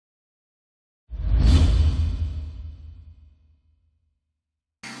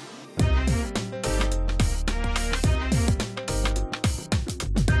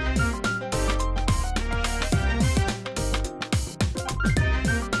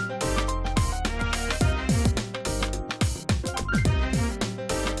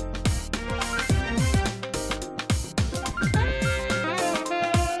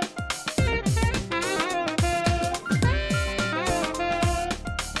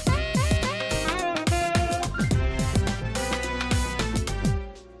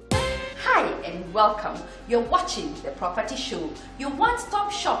welcome. You're watching The Property Show, your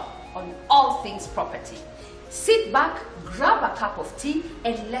one-stop shop on all things property. Sit back, grab a cup of tea,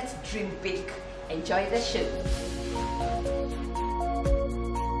 and let's dream big. Enjoy the show.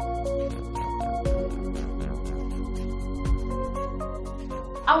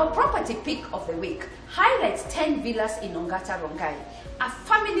 Our property pick of the week highlights 10 villas in Ongata Rongai, a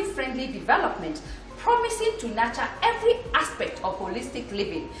family-friendly development promising to nurture every aspect of holistic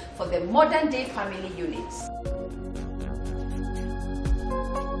living for the modern-day family units.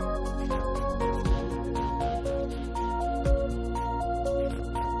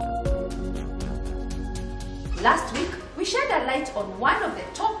 Last week, we shed a light on one of the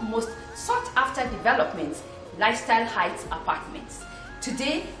top most sought-after developments, Lifestyle Heights Apartments.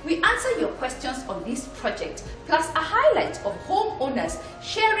 Today, we answer your questions on this project, plus a highlight of homeowners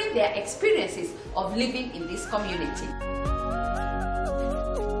sharing their experiences of living in this community.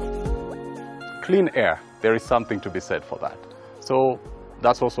 Clean air, there is something to be said for that. So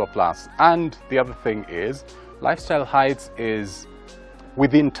that's also a plus. And the other thing is, Lifestyle Heights is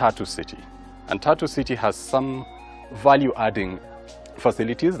within Tatu City. And Tatu City has some value-adding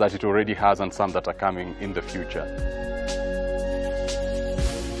facilities that it already has and some that are coming in the future.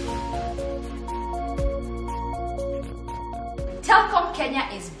 Telkom Kenya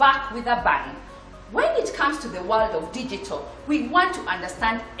is back with a bang. When it comes to the world of digital, we want to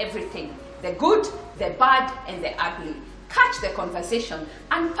understand everything, the good, the bad, and the ugly. Catch the conversation,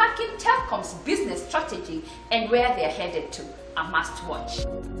 unpacking Telkom's business strategy and where they're headed to. A must watch.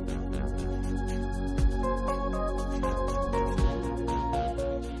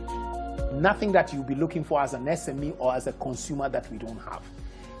 Nothing that you'll be looking for as an SME or as a consumer that we don't have.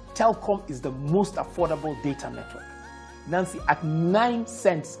 Telkom is the most affordable data network. Nancy, at 9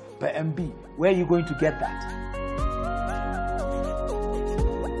 cents per MB, where are you going to get that?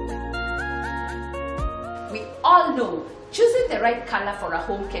 We all know choosing the right color for a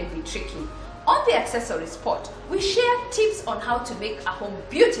home can be tricky. On the accessory spot, we share tips on how to make a home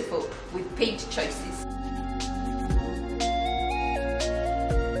beautiful with paint choices.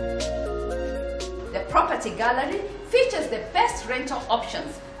 The Property Gallery features the best rental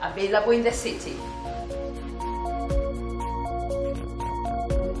options available in the city.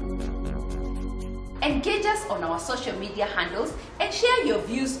 Engage us on our social media handles and share your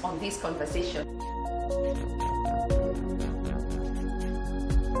views on this conversation.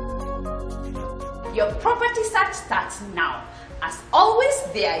 Your property search starts now. As always,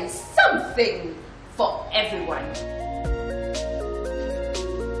 there is something for everyone.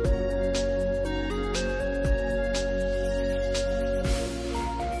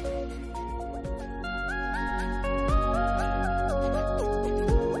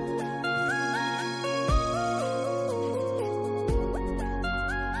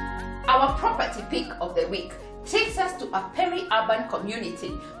 Our property pick of the week takes us to a peri-urban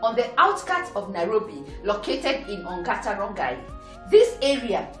community on the outskirts of Nairobi, located in Ongata Rongai. This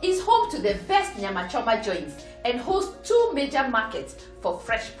area is home to the best nyama choma joints and hosts 2 major markets for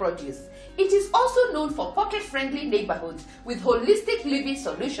fresh produce. It is also known for pocket-friendly neighborhoods with holistic living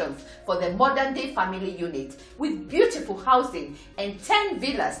solutions for the modern-day family unit, with beautiful housing, and 10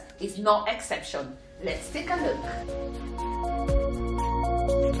 villas is no exception. Let's take a look.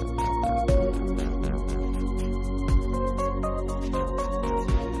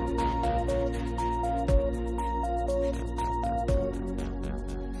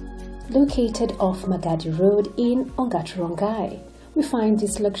 Located off Magadi Road in Ongata Rongai, we find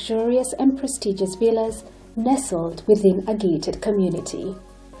these luxurious and prestigious villas nestled within a gated community.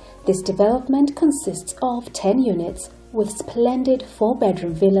 This development consists of 10 units with splendid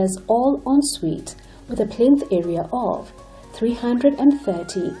 4-bedroom villas, all en suite, with a plinth area of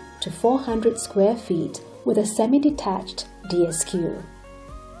 330 to 400 square feet with a semi-detached DSQ.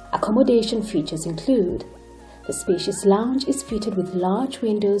 Accommodation features include: the spacious lounge is fitted with large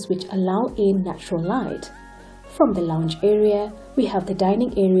windows which allow in natural light. From the lounge area, we have the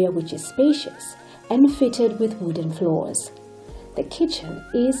dining area, which is spacious and fitted with wooden floors. The kitchen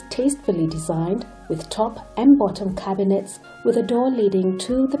is tastefully designed with top and bottom cabinets with a door leading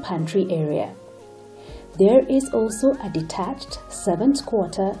to the pantry area. There is also a detached servants'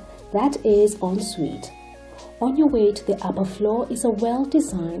 quarter that is en suite. On your way to the upper floor is a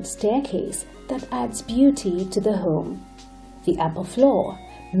well-designed staircase that adds beauty to the home. The upper floor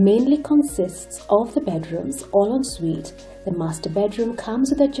mainly consists of the bedrooms, all en suite. The master bedroom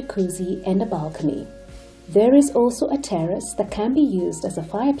comes with a jacuzzi and a balcony. There is also a terrace that can be used as a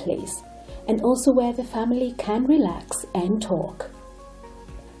fireplace, and also where the family can relax and talk.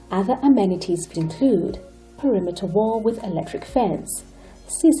 Other amenities include perimeter wall with electric fence,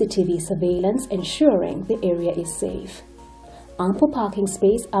 CCTV surveillance ensuring the area is safe. Ample parking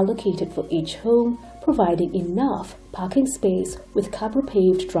space allocated for each home, providing enough parking space with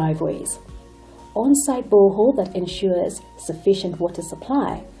cobble-paved driveways. On-site borehole that ensures sufficient water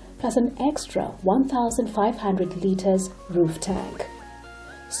supply, plus an extra 1,500 litres roof tank.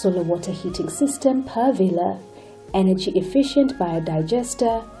 Solar water heating system per villa, energy-efficient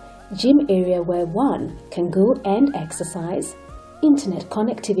biodigester, gym area where one can go and exercise, internet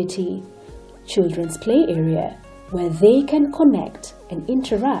connectivity, children's play area where they can connect and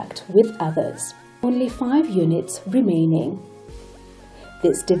interact with others. Only 5 units remaining.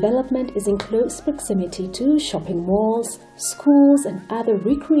 This development is in close proximity to shopping malls, schools and other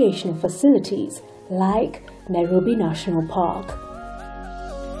recreational facilities like Nairobi National Park.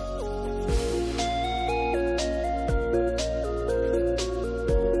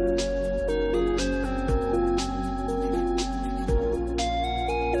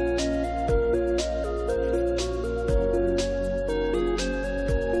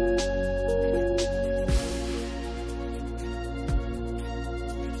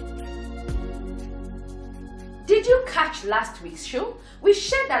 Did you catch last week's show? We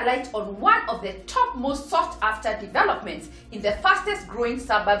shed a light on one of the top most sought after developments in the fastest growing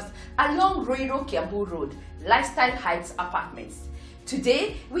suburbs along Ruiru Kiambu Road, Lifestyle Heights Apartments.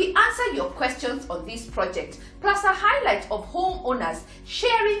 Today, we answer your questions on this project, plus a highlight of homeowners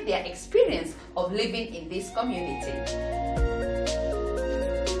sharing their experience of living in this community.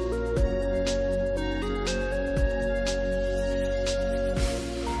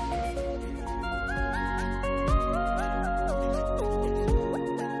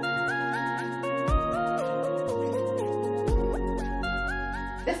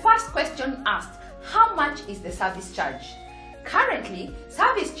 The first question asked, how much is the service charge? Currently,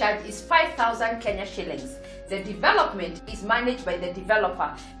 service charge is 5,000 Kenya shillings. The development is managed by the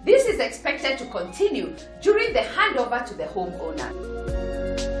developer. This is expected to continue during the handover to the homeowner.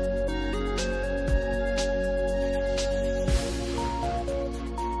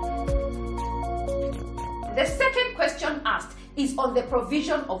 The second question asked is on the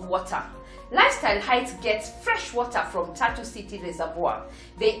provision of water. Lifestyle Heights gets fresh water from Tatu City Reservoir.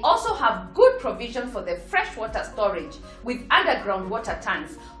 They also have good provision for the freshwater storage with underground water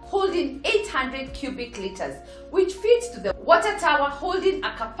tanks holding 800 cubic liters, which feeds to the water tower holding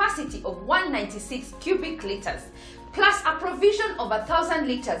a capacity of 196 cubic liters, plus a provision of 1,000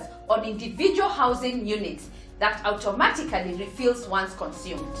 liters on individual housing units that automatically refills once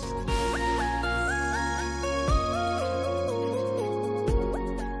consumed.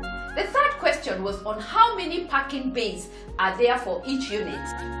 The third question was on how many parking bays are there for each unit.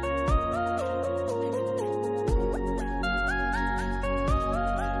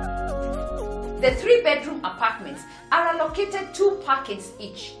 The 3-bedroom apartments are allocated 2 parkings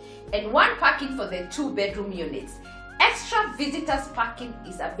each and 1 parking for the 2-bedroom units. Extra visitors parking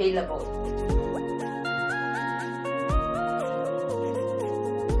is available.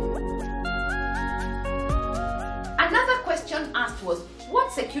 Another question asked was,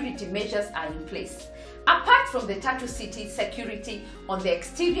 what security measures are in place? Apart from the Tatu City security on the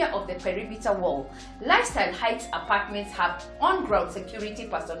exterior of the perimeter wall, Lifestyle Heights Apartments have on-ground security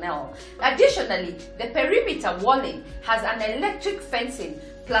personnel. Additionally, the perimeter walling has an electric fencing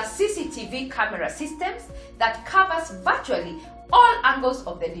plus CCTV camera systems that covers virtually all angles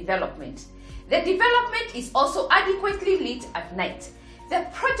of the development. The development is also adequately lit at night. The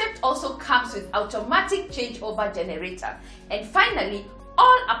project also comes with automatic changeover generator. And finally,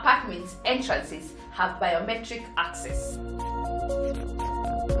 all apartments' entrances have biometric access.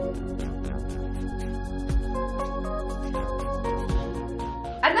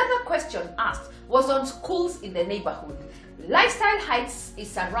 Another question asked was on schools in the neighborhood. Lifestyle Heights is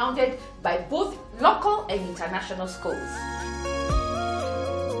surrounded by both local and international schools.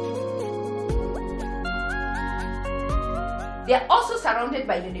 They are also surrounded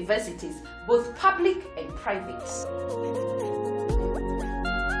by universities, both public and private.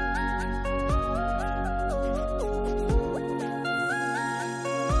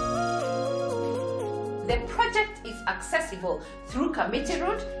 The project is accessible through Kamiti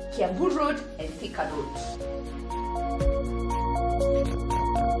Road, Kiambu Road and Thika Road.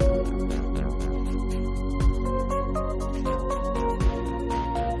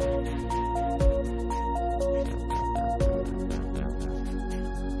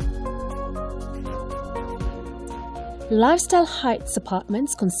 Lifestyle Heights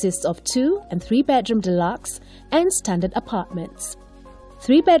apartments consist of 2- and 3-bedroom deluxe and standard apartments.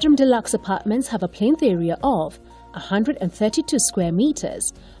 3-bedroom deluxe apartments have a plinth area of 132 square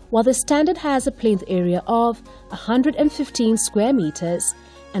meters, while the standard has a plinth area of 115 square meters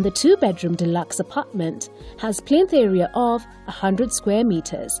and the 2-bedroom deluxe apartment has plinth area of 100 square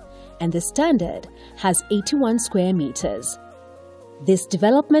meters and the standard has 81 square meters. This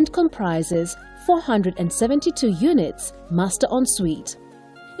development comprises 472 units master ensuite.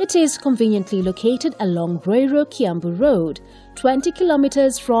 It is conveniently located along Ruiru-Kiambu Road, 20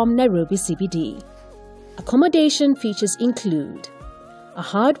 kilometers from Nairobi CBD. Accommodation features include a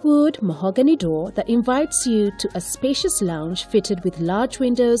hardwood mahogany door that invites you to a spacious lounge fitted with large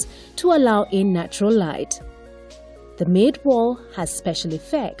windows to allow in natural light. The mid-wall has special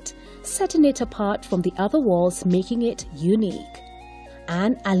effect, setting it apart from the other walls, making it unique.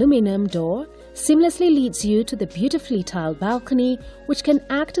 An aluminum door seamlessly leads you to the beautifully tiled balcony, which can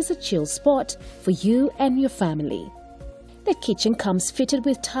act as a chill spot for you and your family. The kitchen comes fitted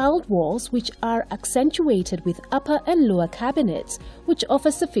with tiled walls which are accentuated with upper and lower cabinets which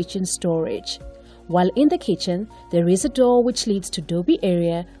offer sufficient storage. While in the kitchen, there is a door which leads to Dobby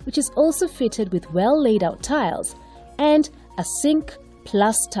area which is also fitted with well laid out tiles and a sink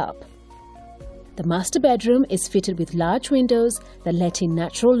plus tub. The master bedroom is fitted with large windows that let in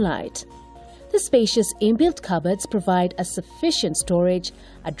natural light. The spacious inbuilt cupboards provide a sufficient storage,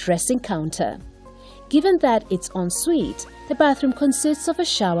 a dressing counter. Given that it's ensuite, the bathroom consists of a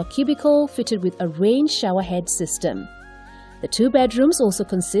shower cubicle fitted with a range shower head system. The 2 bedrooms also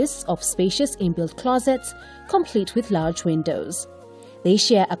consist of spacious inbuilt closets, complete with large windows. They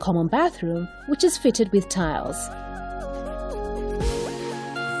share a common bathroom, which is fitted with tiles.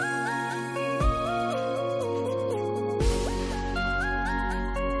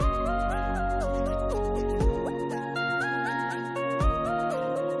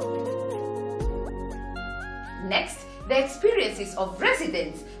 Next, the experiences of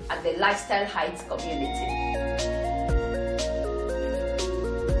residents at the Lifestyle Heights community.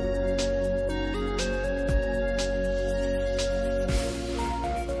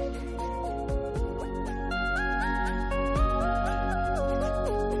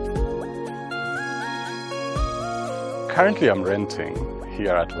 Currently I'm renting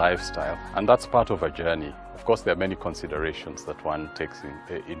here at Lifestyle, and that's part of a journey. Of course, there are many considerations that one takes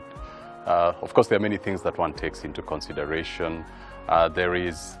there are many things that one takes into consideration. There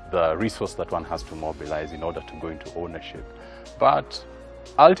is the resource that one has to mobilize in order to go into ownership. But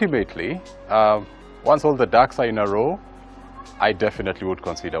ultimately, once all the ducks are in a row, I definitely would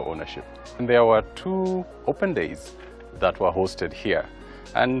consider ownership. And there were 2 open days that were hosted here.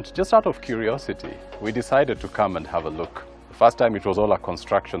 And just out of curiosity, we decided to come and have a look. The first time it was all a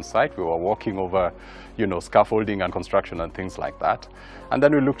construction site. We were walking over, scaffolding and construction and things like that. And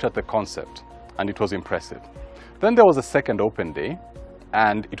then we looked at the concept and it was impressive. Then there was a second open day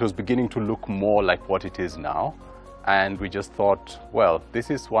and it was beginning to look more like what it is now. And we just thought, well, this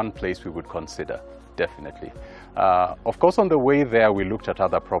is one place we would consider, definitely. Of course, on the way there, we looked at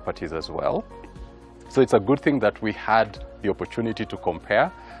other properties as well. So it's a good thing that we had the opportunity to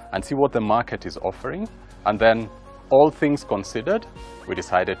compare and see what the market is offering. And then, all things considered, we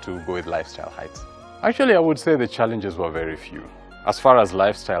decided to go with Lifestyle Heights. Actually, I would say the challenges were very few. As far as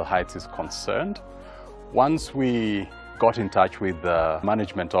Lifestyle Heights is concerned, once we got in touch with the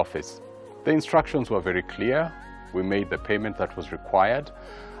management office, the instructions were very clear. We made the payment that was required,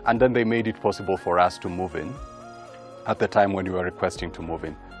 and then they made it possible for us to move in at the time when we were requesting to move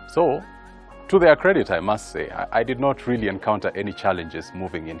in. So, to their credit, I must say, I did not really encounter any challenges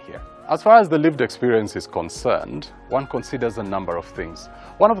moving in here. As far as the lived experience is concerned, one considers a number of things.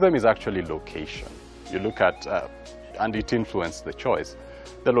 One of them is actually location. You look at, and it influenced the choice,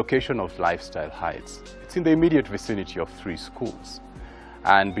 the location of Lifestyle Heights. It's in the immediate vicinity of 3 schools.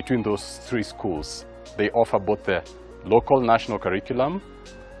 And between those 3 schools, they offer both the local national curriculum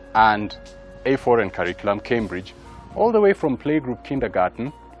and a foreign curriculum, Cambridge, all the way from playgroup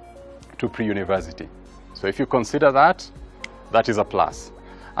kindergarten to pre-university. So if you consider that, that is a plus.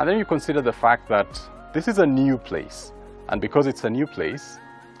 And then you consider the fact that this is a new place. And because it's a new place,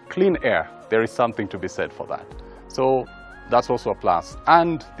 clean air, there is something to be said for that. So that's also a plus.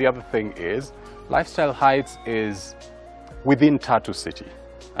 And the other thing is, Lifestyle Heights is within Tatu City.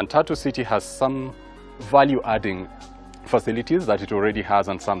 And Tatu City has some value-adding facilities that it already has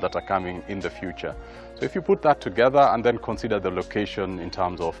and some that are coming in the future. So if you put that together and then consider the location in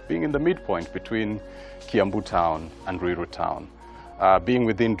terms of being in the midpoint between Kiambu Town and Ruiru Town, being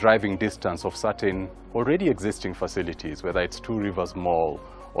within driving distance of certain already existing facilities, whether it's Two Rivers Mall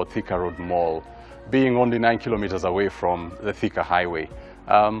or Thika Road Mall, being only 9 kilometers away from the Thika Highway,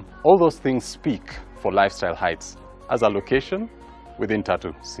 all those things speak for Lifestyle Heights as a location within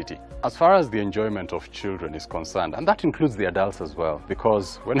Tatu City. As far as the enjoyment of children is concerned, and that includes the adults as well,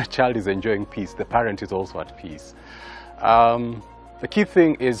 because when a child is enjoying peace, the parent is also at peace. The key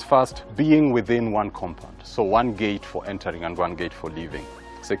thing is first being within one compound. So one gate for entering and one gate for leaving.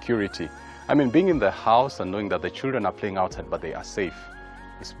 Security. I mean, being in the house and knowing that the children are playing outside but they are safe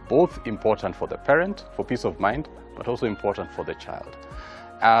is both important for the parent, for peace of mind, but also important for the child.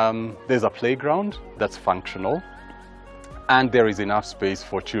 There's a playground that's functional, and there is enough space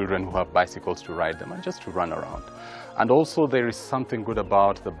for children who have bicycles to ride them and just to run around. And also there is something good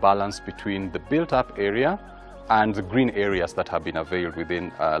about the balance between the built-up area and the green areas that have been availed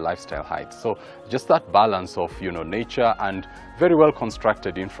within Lifestyle Heights. So just that balance of nature and very well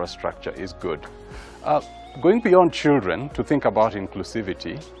constructed infrastructure is good. Going beyond children to think about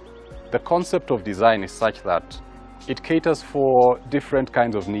inclusivity, the concept of design is such that it caters for different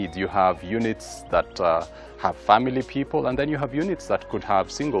kinds of needs. You have units that have family people, and then you have units that could have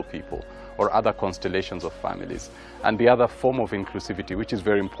single people or other constellations of families. And the other form of inclusivity, which is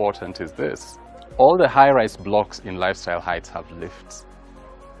very important, is this. All the high-rise blocks in Lifestyle Heights have lifts,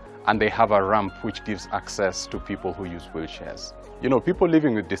 and they have a ramp which gives access to people who use wheelchairs. People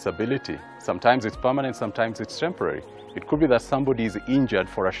living with disability, sometimes it's permanent, sometimes it's temporary. It could be that somebody is injured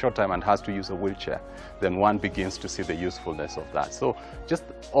for a short time and has to use a wheelchair. Then one begins to see the usefulness of that. So just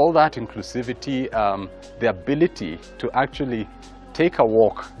all that inclusivity, the ability to actually take a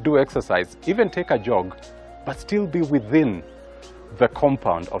walk, do exercise, even take a jog, but still be within the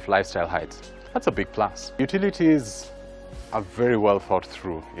compound of Lifestyle Heights. That's a big plus. Utilities are very well thought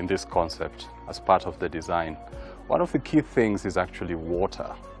through in this concept as part of the design. One of the key things is actually water.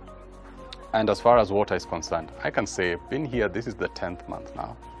 And as far as water is concerned, I can say I've been here, this is the 10th month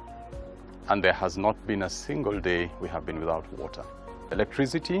now, and there has not been a single day we have been without water.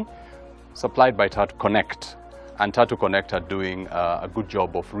 Electricity supplied by Tatu Connect, and Tatu Connect are doing a good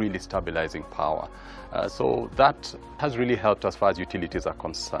job of really stabilizing power. So that has really helped as far as utilities are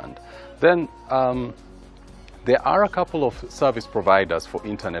concerned. Then there are a couple of service providers for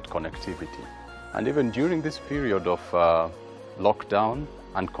internet connectivity. And even during this period of lockdown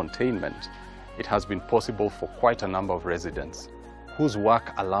and containment, it has been possible for quite a number of residents whose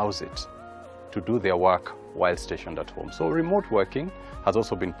work allows it to do their work while stationed at home. So remote working has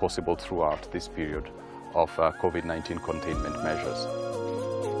also been possible throughout this period of COVID-19 containment measures.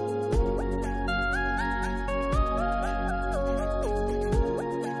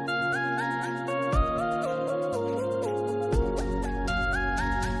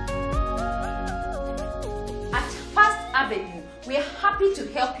 We are happy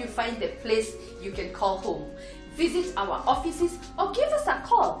to help you find the place you can call home. Visit our offices or give us a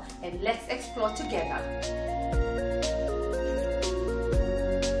call and let's explore together.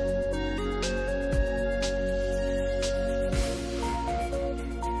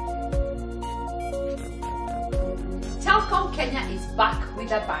 Telkom Kenya is back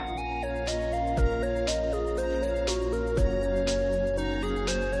with a bang.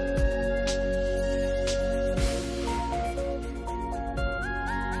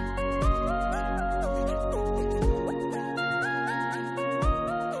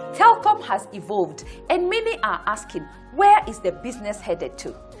 Telkom has evolved, and many are asking, where is the business headed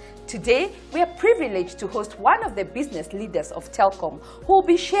to? Today, we are privileged to host one of the business leaders of Telkom, who will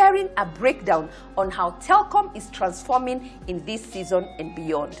be sharing a breakdown on how Telkom is transforming in this season and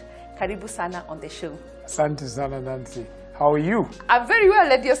beyond. Karibu sana on the show. Asante sana, Nancy. How are you? I'm very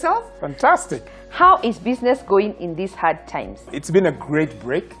well, and yourself? Fantastic. How is business going in these hard times? It's been a great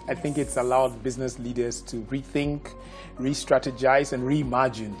break. I think it's allowed business leaders to rethink, re-strategize, and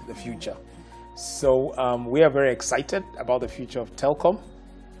reimagine the future. So we are very excited about the future of Telkom.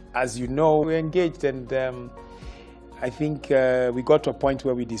 As you know, we're engaged, and I think we got to a point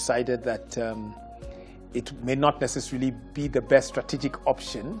where we decided that it may not necessarily be the best strategic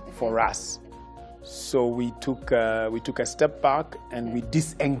option for us. So we took a step back and we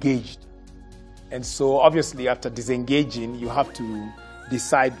disengaged. And so obviously after disengaging, you have to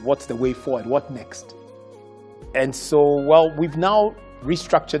decide what's the way forward, what next. And so, well, we've now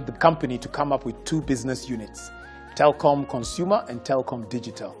restructured the company to come up with two business units, Telkom Consumer and Telkom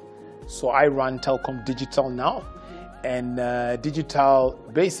Digital. So I run Telkom Digital now, and digital,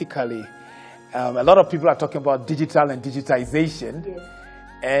 basically, a lot of people are talking about digital and digitization. Yes.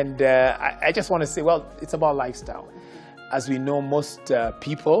 And I just want to say, well, it's about lifestyle. As we know, most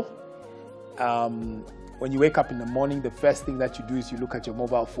people, when you wake up in the morning, the first thing that you do is you look at your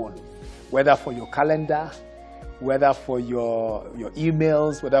mobile phone, whether for your calendar, whether for your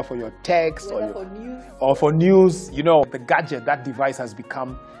emails, whether for your text, or for news. You know, the gadget, that device has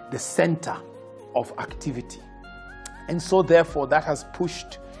become the center of activity. And so therefore that has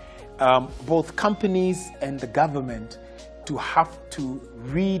pushed both companies and the government to have to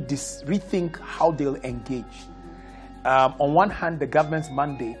rethink how they'll engage. On one hand, the government's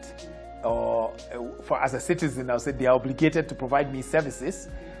mandate, as a citizen, I'll say they are obligated to provide me services.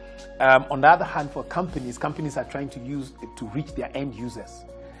 On the other hand, for companies are trying to use it to reach their end users.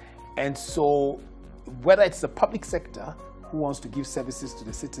 And so whether it's the public sector who wants to give services to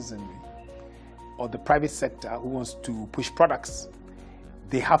the citizenry or the private sector who wants to push products,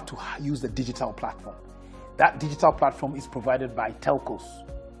 they have to use the digital platform. That digital platform is provided by telcos,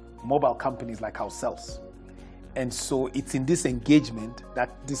 mobile companies like ourselves. And so it's in this engagement that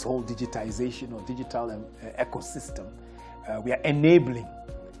this whole digitization or digital ecosystem, we are enabling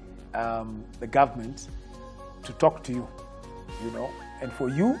the government to talk to you, and for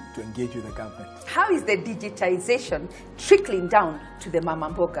you to engage with the government. How is the digitization trickling down to the mama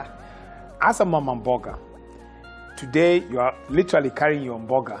mboga? As a mama mboga, today you are literally carrying your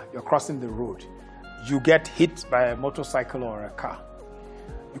mboga, you're crossing the road. You get hit by a motorcycle or a car.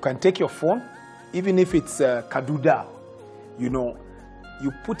 You can take your phone, even if it's Kaduda,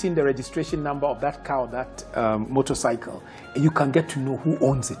 you put in the registration number of that car or that motorcycle, and you can get to know who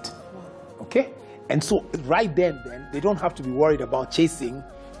owns it. Okay? And so right then, they don't have to be worried about chasing,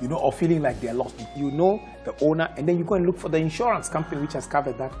 or feeling like they're lost. You know the owner, and then you go and look for the insurance company which has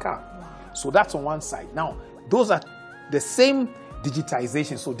covered that car. So that's on one side. Now, those are the same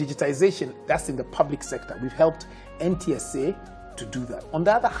digitization. So digitization, that's in the public sector. We've helped NTSA to do that. On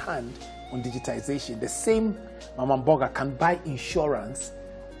the other hand, on digitization, the same mama mboga can buy insurance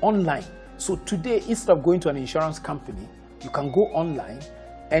online. So today, instead of going to an insurance company, you can go online,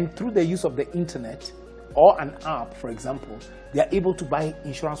 and through the use of the internet or an app, for example, they are able to buy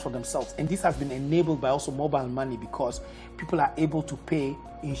insurance for themselves. And this has been enabled by also mobile money, because people are able to pay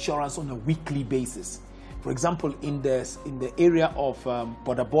insurance on a weekly basis. For example, in the area of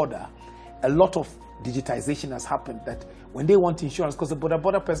border, a lot of digitization has happened, that when they want insurance, because the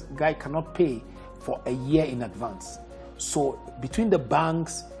border guy cannot pay for a year in advance. So between the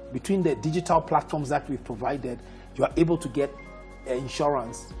banks, between the digital platforms that we've provided, you are able to get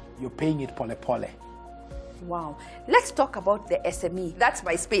insurance. You're paying it pole pole. Wow. Let's talk about the SME. That's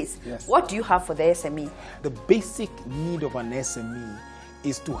my space. Yes. What do you have for the SME? The basic need of an SME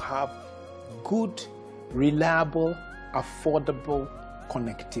is to have good, reliable, affordable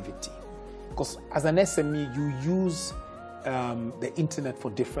connectivity. Because as an SME, you use the internet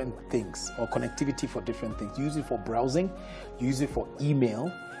for different things, or connectivity for different things. You use it for browsing, you use it for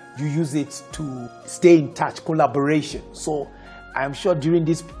email, you use it to stay in touch, collaboration. So I'm sure during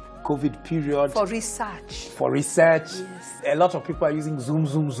this COVID period, for research. Yes. A lot of people are using Zoom.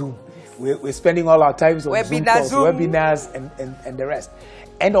 Yes. We're spending all our time on Zoom calls, webinars, and the rest.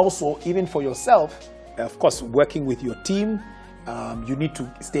 And also, even for yourself, of course, working with your team, you need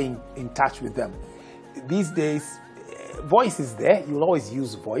to stay in touch with them. These days, voice is there. You'll always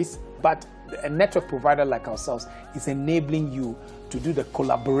use voice, but a network provider like ourselves is enabling you to do the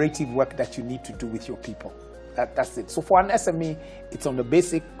collaborative work that you need to do with your people. That's it. So for an SME, it's on the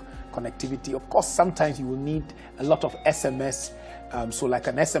basic connectivity. Of course, sometimes you will need a lot of SMS. So like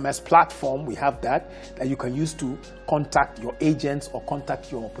an SMS platform, we have that you can use to contact your agents or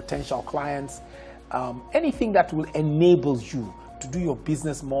contact your potential clients. Anything that will enable you to do your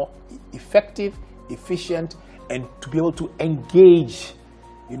business more effective, efficient, and to be able to engage.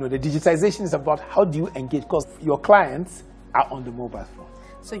 The digitization is about how do you engage, because your clients are on the mobile phone.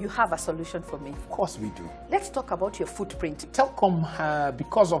 So you have a solution for me? Of course we do. Let's talk about your footprint. Telkom,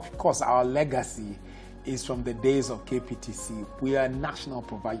 because of course our legacy is from the days of KPTC. We are a national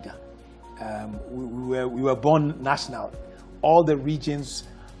provider. We were born national. All the regions,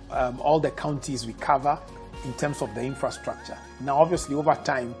 all the counties we cover in terms of the infrastructure. Now obviously over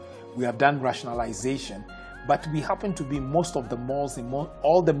time we have done rationalization, but we happen to be most of the malls in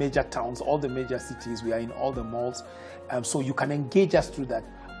all the major towns, all the major cities. We are in all the malls, so you can engage us through that.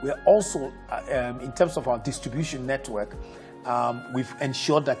 We're also, in terms of our distribution network, we've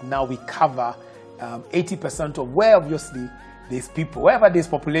ensured that now we cover 80% of where obviously there's people. Wherever there's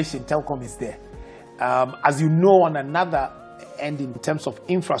population, Telkom is there. As you know, on another end, in terms of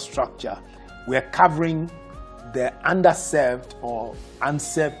infrastructure, we're covering the underserved or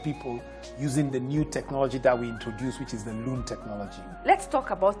unserved people using the new technology that we introduced, which is the Loon technology. Let's talk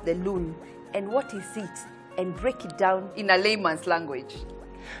about the Loon and what is it, and break it down in a layman's language.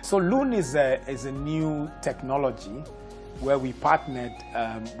 So Loon is a new technology where we partnered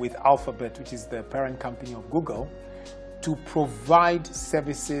with Alphabet, which is the parent company of Google, to provide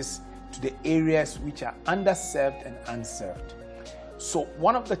services to the areas which are underserved and unserved. So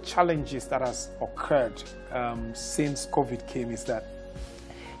one of the challenges that has occurred since COVID came is that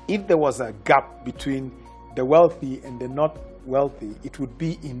if there was a gap between the wealthy and the not wealthy, it would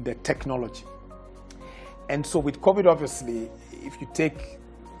be in the technology. And so with COVID, obviously, if you take,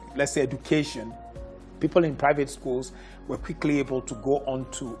 let's say, education, people in private schools were quickly able to go on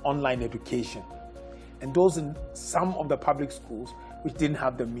to online education. And those in some of the public schools which didn't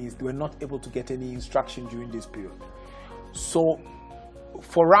have the means, they were not able to get any instruction during this period. So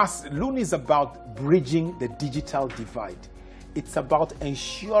for us, Loon is about bridging the digital divide. It's about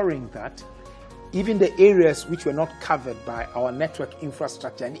ensuring that even the areas which were not covered by our network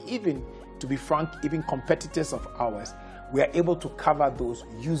infrastructure, and even, to be frank, even competitors of ours, we are able to cover those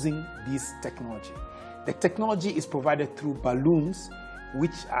using this technology. The technology is provided through balloons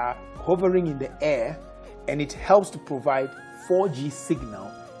which are hovering in the air, and it helps to provide 4G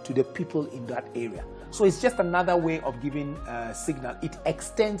signal to the people in that area. So it's just another way of giving signal. It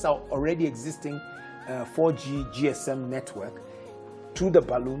extends our already existing 4G GSM network to the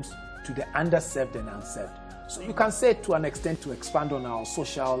balloons, to the underserved and unserved. So you can say to an extent to expand on our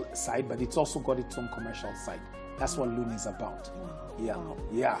social side, but it's also got its own commercial side. That's what Loon is about. Wow.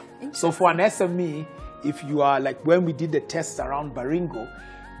 Yeah. So for an SME, if you are like when we did the tests around Baringo,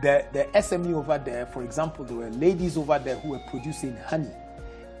 the SME over there, for example, there were ladies over there who were producing honey.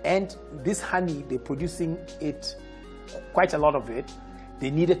 And this honey, they're producing it, quite a lot of it.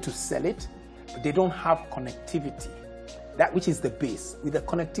 They needed to sell it, but they don't have connectivity. That which is the base. With the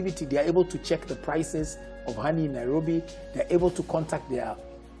connectivity, they are able to check the prices of honey in Nairobi. They're able to contact their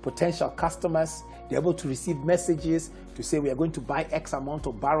potential customers. They're able to receive messages to say we are going to buy X amount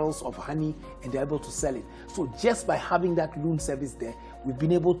of barrels of honey, and they're able to sell it. So just by having that Loon service there, we've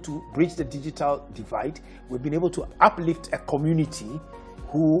been able to bridge the digital divide. We've been able to uplift a community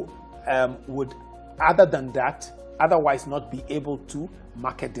who would, other than that, otherwise not be able to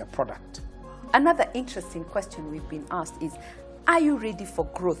market their product. Another interesting question we've been asked is, are you ready for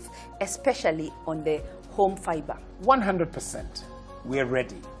growth, especially on the home fiber? 100%, we're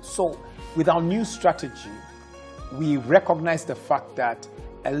ready. So with our new strategy, we recognize the fact that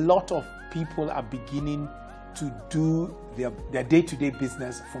a lot of people are beginning to do their day-to-day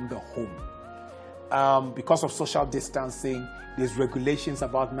business from the home. Because of social distancing, there's regulations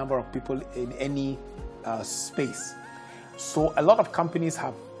about number of people in any space. So a lot of companies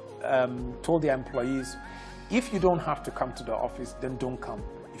have told their employees, if you don't have to come to the office, then don't come.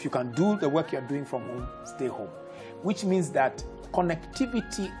 If you can do the work you're doing from home, stay home. Which means that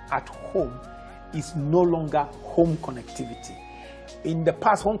connectivity at home is no longer home connectivity. In the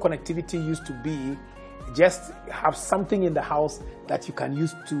past, home connectivity used to be just have something in the house that you can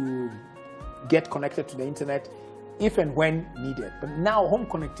use to get connected to the internet if and when needed. But now home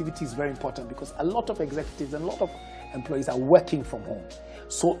connectivity is very important because a lot of executives and a lot of employees are working from home.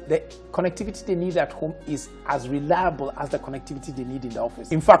 So the connectivity they need at home is as reliable as the connectivity they need in the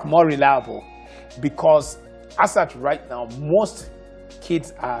office. In fact, more reliable, because as at right now, most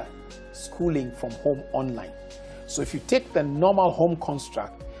kids are schooling from home online. So if you take the normal home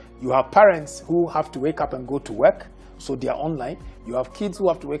construct, you have parents who have to wake up and go to work, so they are online. You have kids who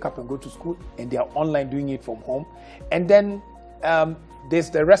have to wake up and go to school, and they are online doing it from home. And then there's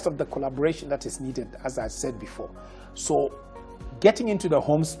the rest of the collaboration that is needed, as I said before. So getting into the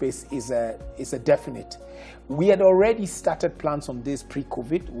home space is a definite. We had already started plans on this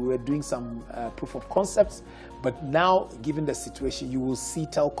pre-COVID. We were doing some proof of concepts, but now, given the situation, you will see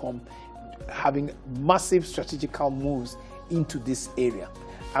Telkom having massive strategical moves into this area.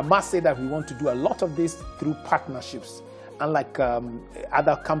 I must say that we want to do a lot of this through partnerships. Unlike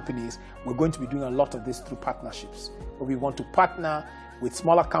other companies, we're going to be doing a lot of this through partnerships, where we want to partner with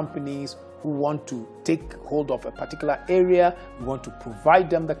smaller companies who want to take hold of a particular area. We want to provide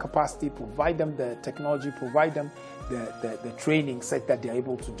them the capacity, provide them the technology, provide them the training such that they're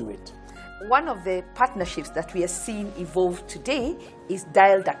able to do it. One of the partnerships that we are seeing evolve today is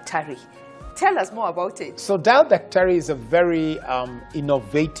Dial Daktari. Tell us more about it. So Dial Daktari is a very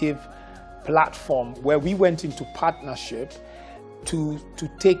innovative platform where we went into partnership to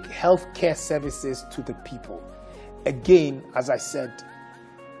take healthcare services to the people. Again, as I said,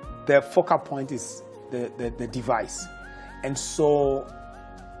 the focal point is the device. And so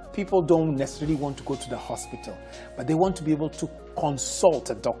people don't necessarily want to go to the hospital, but they want to be able to consult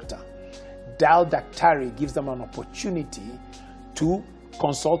a doctor. Dial Daktari gives them an opportunity to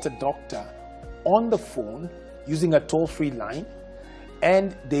consult a doctor on the phone using a toll-free line,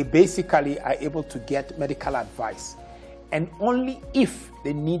 and they basically are able to get medical advice. And only if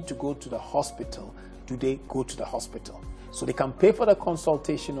they need to go to the hospital do they go to the hospital. So they can pay for the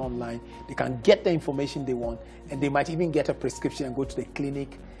consultation online, they can get the information they want, and they might even get a prescription and go to the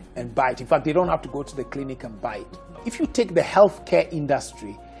clinic and buy it. In fact, they don't have to go to the clinic and buy it. If you take the healthcare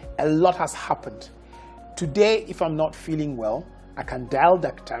industry, a lot has happened. Today, if I'm not feeling well, I can dial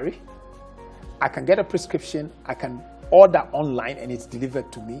Daktari, I can get a prescription, I can order online and it's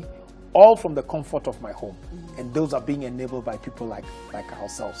delivered to me, all from the comfort of my home. And those are being enabled by people like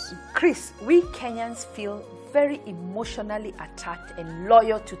ourselves. Chris, we Kenyans feel very emotionally attached and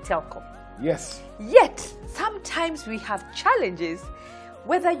loyal to Telkom. Yes. Yet, sometimes we have challenges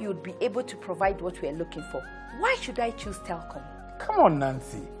whether you'd be able to provide what we're looking for. Why should I choose Telkom? Come on,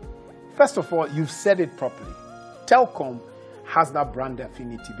 Nancy. First of all, you've said it properly. Telkom has that brand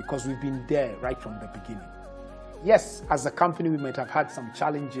affinity because we've been there right from the beginning. Yes, as a company, we might have had some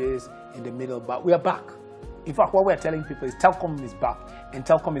challenges in the middle, but we are back. In fact, what we're telling people is Telkom is back, and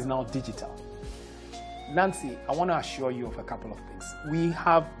Telkom is now digital. Nancy, I want to assure you of a couple of things. We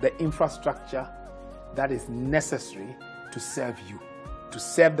have the infrastructure that is necessary to serve you, to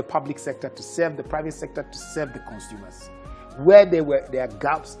serve the public sector, to serve the private sector, to serve the consumers. Where there are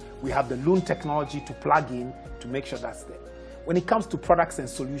gaps, we have the Loon technology to plug in to make sure that's there. When it comes to products and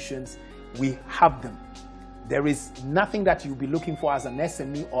solutions, we have them. There is nothing that you'll be looking for as an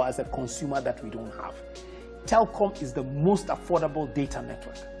SME or as a consumer that we don't have. Telkom is the most affordable data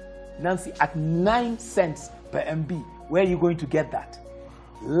network. Nancy, at 9 cents per MB, where are you going to get that?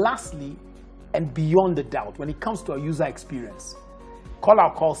 Lastly, and beyond the doubt, when it comes to our user experience, call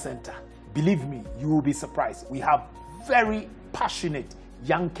our call center. Believe me, you will be surprised. We have very passionate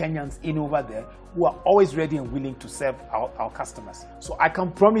young Kenyans in over there who are always ready and willing to serve our customers. So I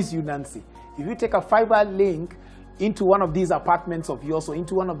can promise you, Nancy, if you take a fiber link into one of these apartments of yours or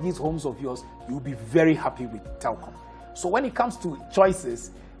into one of these homes of yours, you'll be very happy with Telkom. So when it comes to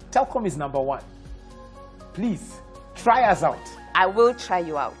choices, Telkom is number one. Please, try us out. I will try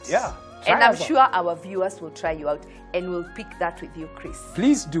you out. Yeah. And I'm sure our viewers will try you out and we'll pick that with you, Chris.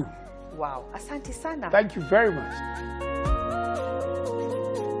 Please do. Wow. Asante sana. Thank you very much.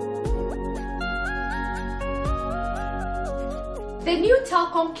 The new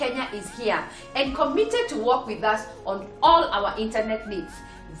Telkom Kenya is here and committed to work with us on all our internet needs.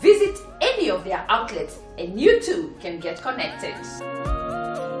 Visit any of their outlets and you too can get connected.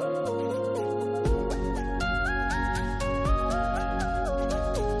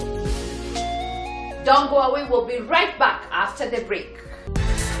 Don't go away, we'll be right back after the break.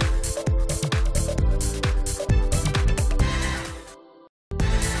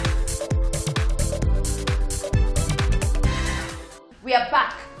 We are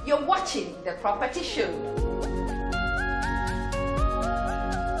back. You're watching The Property Show.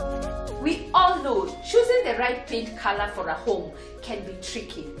 We all know choosing the right paint color for a home can be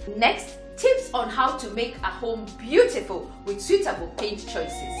tricky. Next, tips on how to make a home beautiful with suitable paint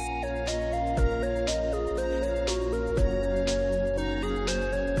choices.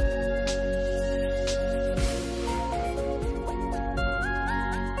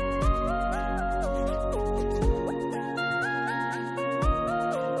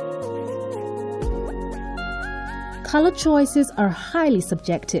 Color choices are highly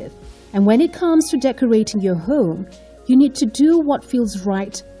subjective, and when it comes to decorating your home, you need to do what feels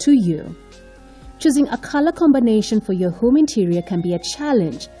right to you. Choosing a color combination for your home interior can be a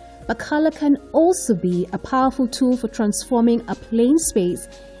challenge, but color can also be a powerful tool for transforming a plain space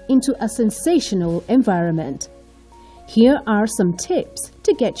into a sensational environment. Here are some tips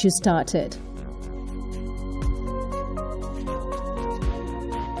to get you started.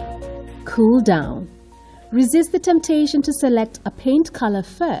 Cool down. Resist the temptation to select a paint color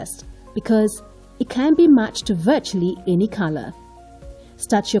first because it can be matched to virtually any color.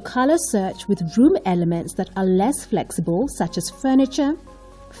 Start your color search with room elements that are less flexible, such as furniture,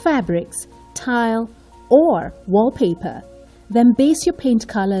 fabrics, tile, or wallpaper. Then base your paint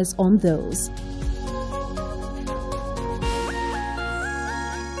colors on those.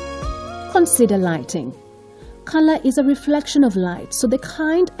 Consider lighting. Color is a reflection of light, so the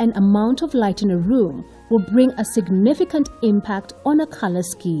kind and amount of light in a room will bring a significant impact on a color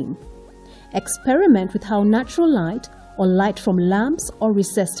scheme. Experiment with how natural light or light from lamps or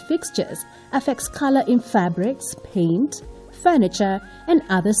recessed fixtures affects color in fabrics, paint, furniture, and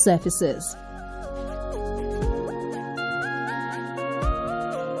other surfaces.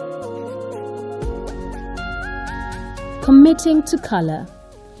 Committing to color.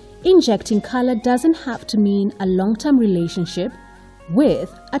 Injecting color doesn't have to mean a long-term relationship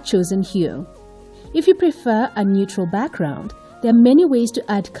with a chosen hue. If you prefer a neutral background, there are many ways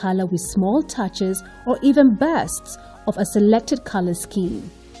to add color with small touches or even bursts of a selected color scheme.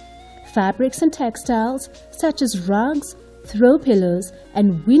 Fabrics and textiles, such as rugs, throw pillows,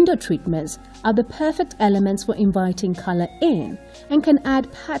 and window treatments are the perfect elements for inviting color in and can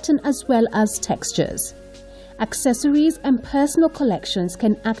add pattern as well as textures. Accessories and personal collections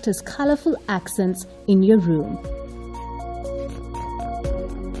can act as colorful accents in your room.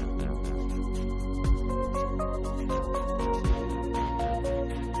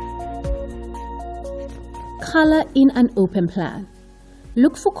 Color in an open plan.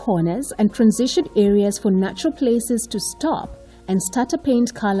 Look for corners and transition areas for natural places to stop and start a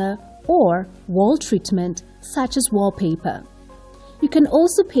paint color or wall treatment such as wallpaper. You can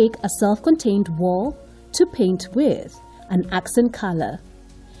also pick a self-contained wall to paint with an accent color.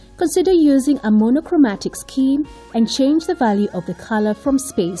 Consider using a monochromatic scheme and change the value of the color from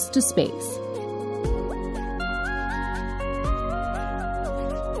space to space.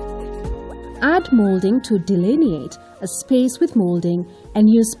 Add molding to delineate a space with molding and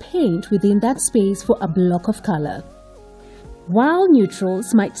use paint within that space for a block of color. While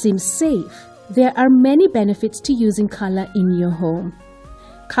neutrals might seem safe, there are many benefits to using color in your home.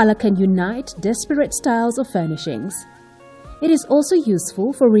 Color can unite disparate styles of furnishings. It is also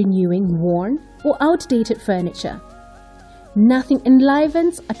useful for renewing worn or outdated furniture. Nothing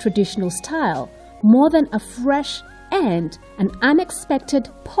enlivens a traditional style more than a fresh and an unexpected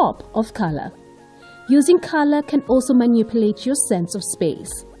pop of color. Using color can also manipulate your sense of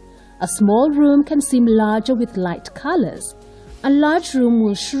space. A small room can seem larger with light colors. A large room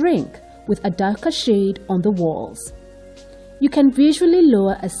will shrink with a darker shade on the walls. You can visually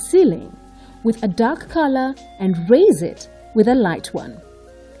lower a ceiling with a dark color and raise it with a light one.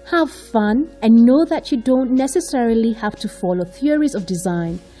 Have fun and know that you don't necessarily have to follow theories of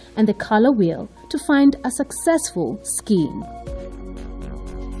design and the color wheel to find a successful scheme.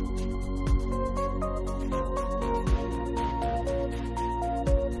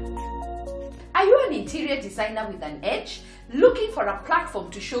 Are you an interior designer with an edge? Looking for a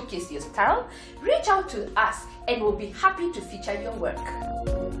platform to showcase your style? Reach out to us and we'll be happy to feature your work.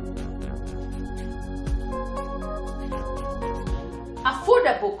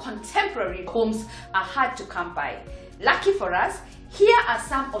 Affordable contemporary homes are hard to come by. Lucky for us, here are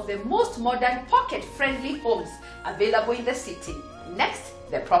some of the most modern pocket-friendly homes available in the city. Next,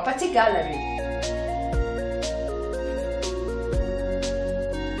 the Property Gallery.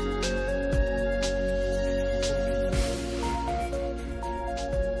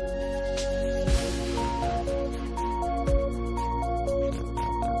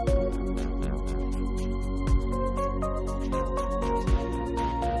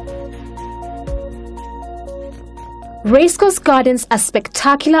 Racecourse Gardens, a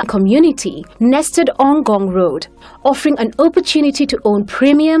spectacular community nested on Gong Road, offering an opportunity to own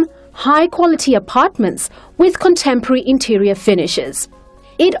premium, high-quality apartments with contemporary interior finishes.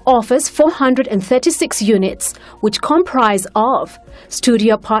 It offers 436 units, which comprise of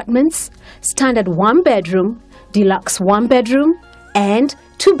studio apartments, standard one-bedroom, deluxe one-bedroom, and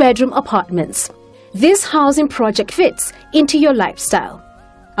two-bedroom apartments. This housing project fits into your lifestyle.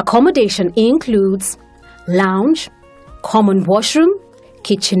 Accommodation includes lounge, common washroom,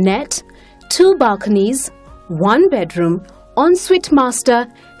 kitchenette, 2 balconies, 1 bedroom, ensuite master,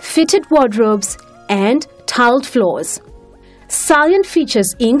 fitted wardrobes, and tiled floors. Salient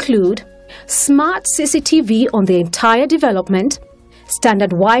features include smart CCTV on the entire development, standard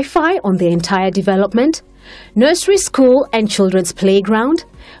Wi-Fi on the entire development, nursery school and children's playground,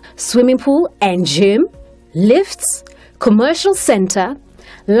 swimming pool and gym, lifts, commercial center,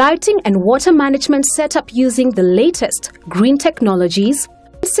 lighting and water management set up using the latest green technologies,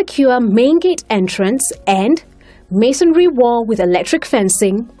 secure main gate entrance and masonry wall with electric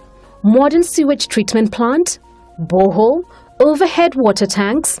fencing, modern sewage treatment plant, borehole, overhead water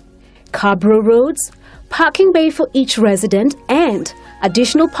tanks, Carborough roads, parking bay for each resident and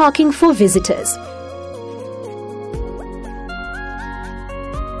additional parking for visitors.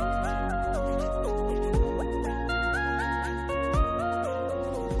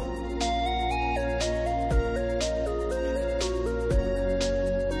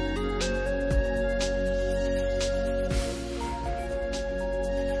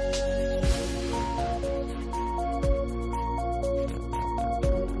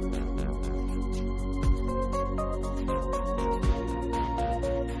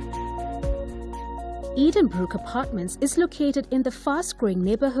 Edenbrook Apartments is located in the fast-growing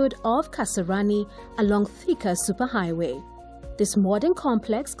neighborhood of Kasarani along Thika Superhighway. This modern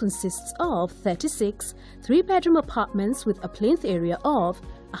complex consists of 36 three-bedroom apartments with a plinth area of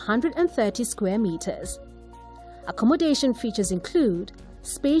 130 square meters. Accommodation features include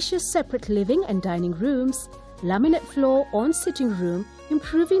spacious separate living and dining rooms, laminate floor en sitting room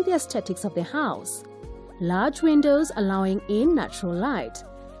improving the aesthetics of the house, large windows allowing in natural light,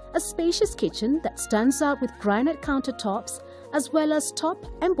 a spacious kitchen that stands out with granite countertops as well as top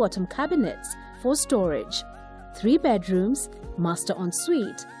and bottom cabinets for storage, 3 bedrooms, master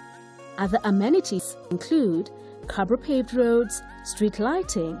ensuite. Other amenities include cobble-paved roads, street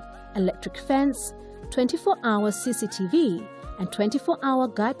lighting, electric fence, 24-hour CCTV and 24-hour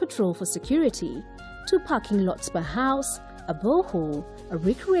guide patrol for security, 2 parking lots per house, a borehole, a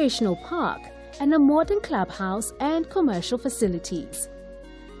recreational park, and a modern clubhouse and commercial facilities.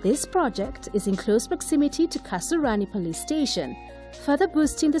 This project is in close proximity to Kasarani Police Station, further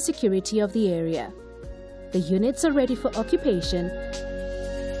boosting the security of the area. The units are ready for occupation.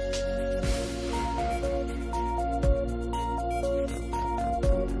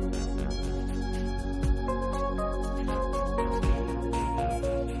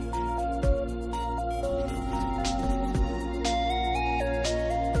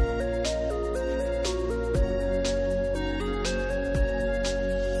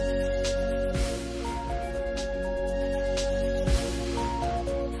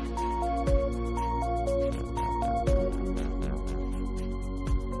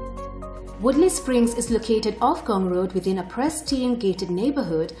 Woodley Springs is located off Gong Road within a pristine gated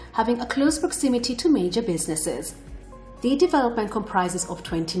neighborhood having a close proximity to major businesses. The development comprises of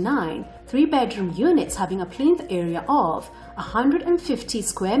 29 3-bedroom units having a plinth area of 150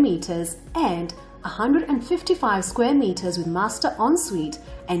 square meters and 155 square meters with master ensuite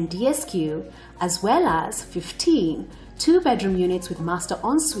and DSQ, as well as 15 2-bedroom units with master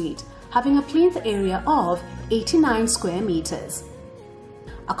ensuite having a plinth area of 89 square meters.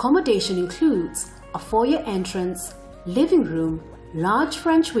 Accommodation includes a foyer entrance, living room, large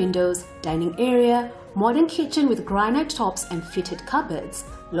French windows, dining area, modern kitchen with granite tops and fitted cupboards,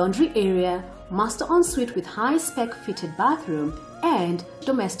 laundry area, master ensuite with high-spec fitted bathroom, and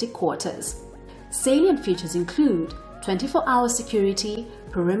domestic quarters. Salient features include 24-hour security,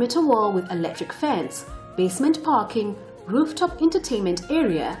 perimeter wall with electric fence, basement parking, rooftop entertainment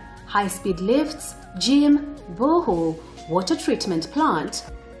area, high-speed lifts, gym, borehole, water treatment plant,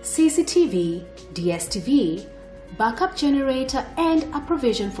 CCTV, DSTV, backup generator, and a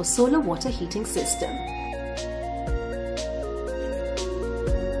provision for solar water heating system.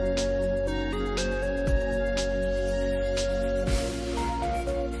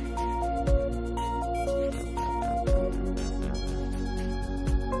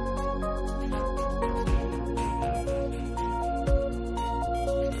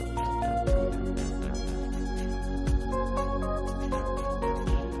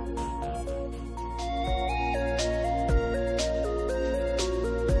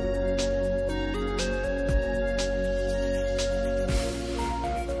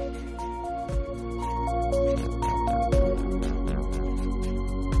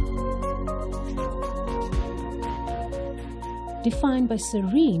 Defined by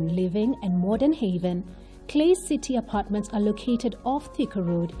serene living and modern haven, Clay City apartments are located off Thika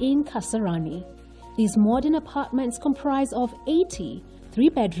Road in Kasarani. These modern apartments comprise of 80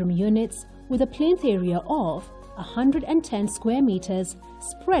 3-bedroom units with a plinth area of 110 square meters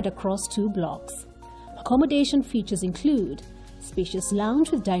spread across 2 blocks. Accommodation features include spacious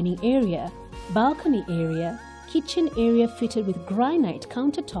lounge with dining area, balcony area, kitchen area fitted with granite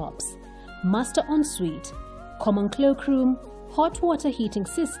countertops, master ensuite, common cloakroom, hot water heating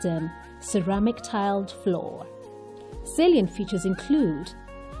system, ceramic tiled floor. Salient features include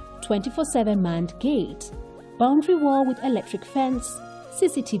 24/7 manned gate, boundary wall with electric fence,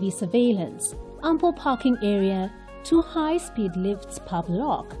 CCTV surveillance, ample parking area, 2 high-speed lifts per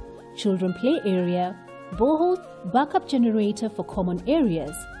block, children play area, borehole, backup generator for common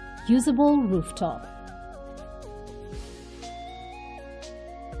areas, usable rooftop.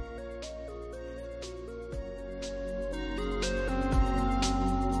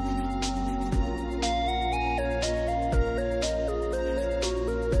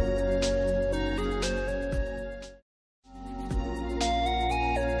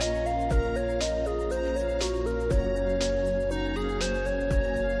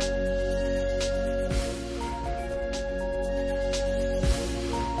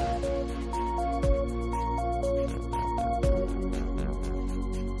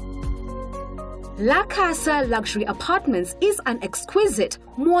 La Casa Luxury Apartments is an exquisite,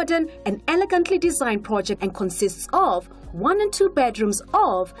 modern and elegantly designed project and consists of 1 and 2 bedrooms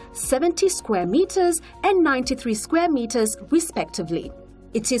of 70 square meters and 93 square meters respectively.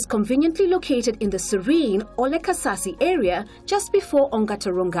 It is conveniently located in the serene Ole Kasasi area just before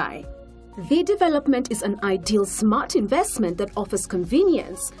Ongata Rongai. The development is an ideal smart investment that offers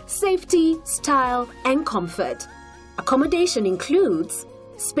convenience, safety, style and comfort. Accommodation includes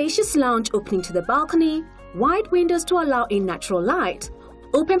spacious lounge opening to the balcony, wide windows to allow in natural light.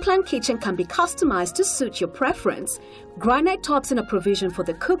 Open-plan kitchen can be customized to suit your preference. Granite tops and a provision for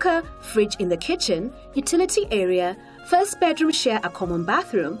the cooker, fridge in the kitchen, utility area, first bedroom share a common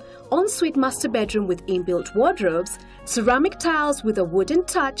bathroom, ensuite master bedroom with inbuilt wardrobes, ceramic tiles with a wooden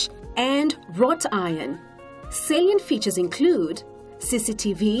touch, and wrought iron. Salient features include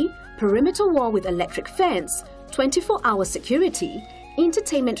CCTV, perimeter wall with electric fence, 24-hour security,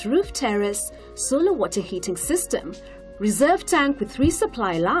 entertainment roof terrace, solar water heating system, reserve tank with 3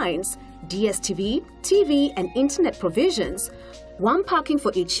 supply lines, DSTV, TV and internet provisions, 1 parking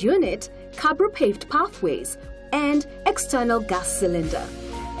for each unit, Cabro paved pathways, and external gas cylinder.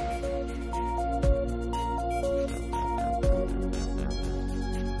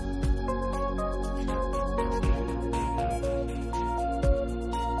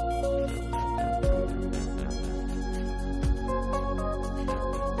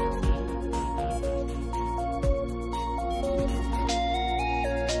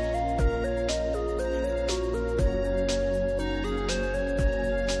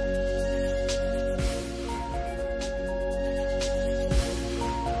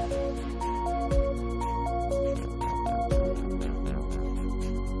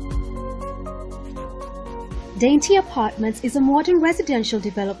 Dainty Apartments is a modern residential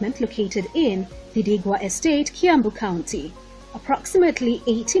development located in Didegwa Estate, Kiambu County, approximately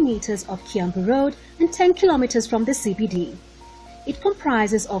 80 meters off Kiambu Road and 10 kilometers from the CBD. It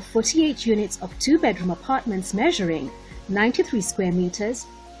comprises of 48 units of 2-bedroom apartments measuring 93 square meters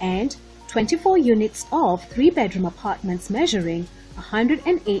and 24 units of 3-bedroom apartments measuring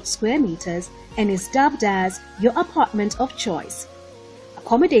 108 square meters and is dubbed as your apartment of choice.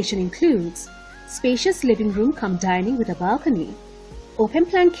 Accommodation includes spacious living room cum dining with a balcony,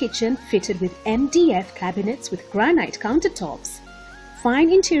 open-plan kitchen fitted with MDF cabinets with granite countertops,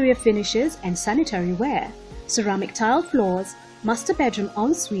 fine interior finishes and sanitary ware, ceramic tile floors, master bedroom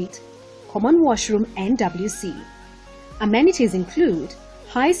ensuite, common washroom and WC. Amenities include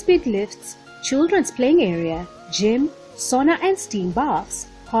high-speed lifts, children's playing area, gym, sauna and steam baths,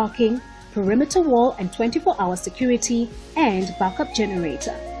 parking, perimeter wall and 24-hour security, and backup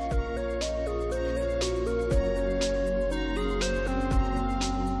generator.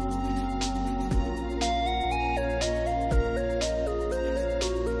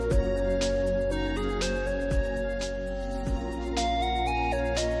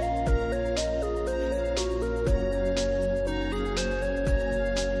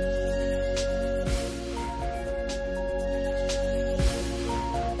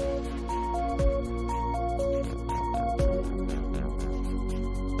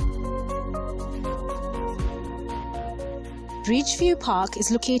 Bridgeview Park is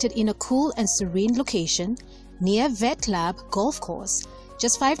located in a cool and serene location near Vet Lab Golf Course,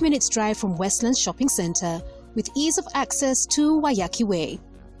 just 5 minutes drive from Westlands Shopping Center, with ease of access to Wayaki Way.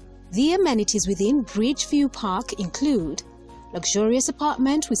 The amenities within Bridgeview Park include luxurious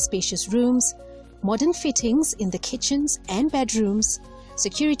apartment with spacious rooms, modern fittings in the kitchens and bedrooms,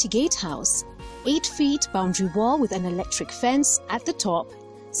 security gatehouse, 8 feet boundary wall with an electric fence at the top,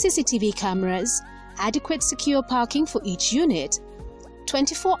 CCTV cameras, adequate secure parking for each unit,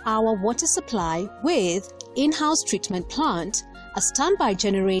 24-hour water supply with in-house treatment plant, a standby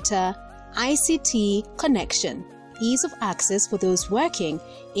generator, ICT connection, ease of access for those working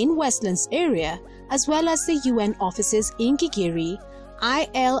in Westlands area, as well as the UN offices in Gigiri,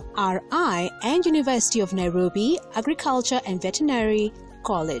 ILRI and University of Nairobi Agriculture and Veterinary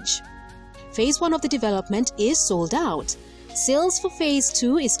College. Phase 1 of the development is sold out. Sales for Phase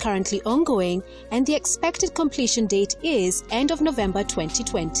 2 is currently ongoing and the expected completion date is end of November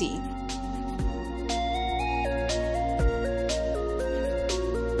 2020.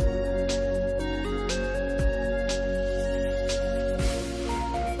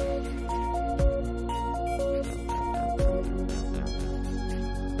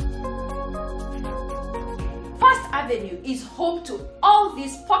 First Avenue is home to all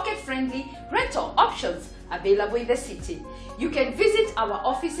these pocket-friendly rental options available in the city. You can visit our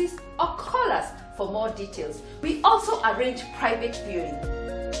offices or call us for more details. We also arrange private viewing.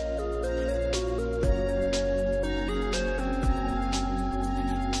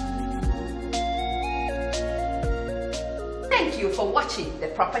 Thank you for watching The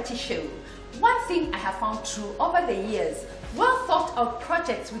Property Show. One thing I have found true over the years, well thought out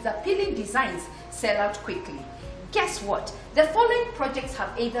projects with appealing designs sell out quickly. Guess what? The following projects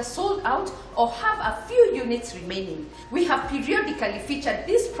have either sold out or have a few units remaining. We have periodically featured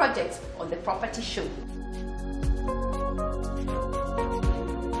these projects on The Property Show.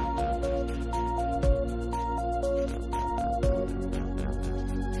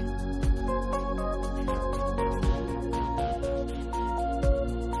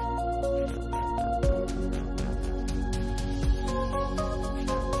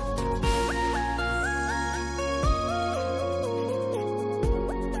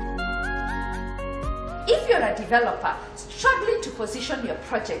 you're a developer struggling to position your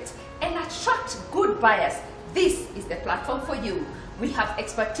project and attract good buyers, this is the platform for you. We have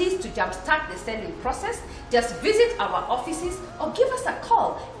expertise to jumpstart the selling process. Just visit our offices or give us a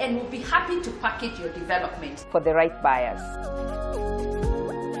call and we'll be happy to package your development for the right buyers.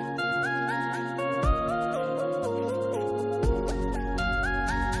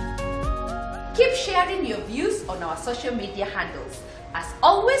 Keep sharing your views on our social media handles. As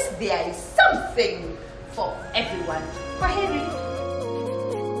always, there is something for everyone. Kwaheri.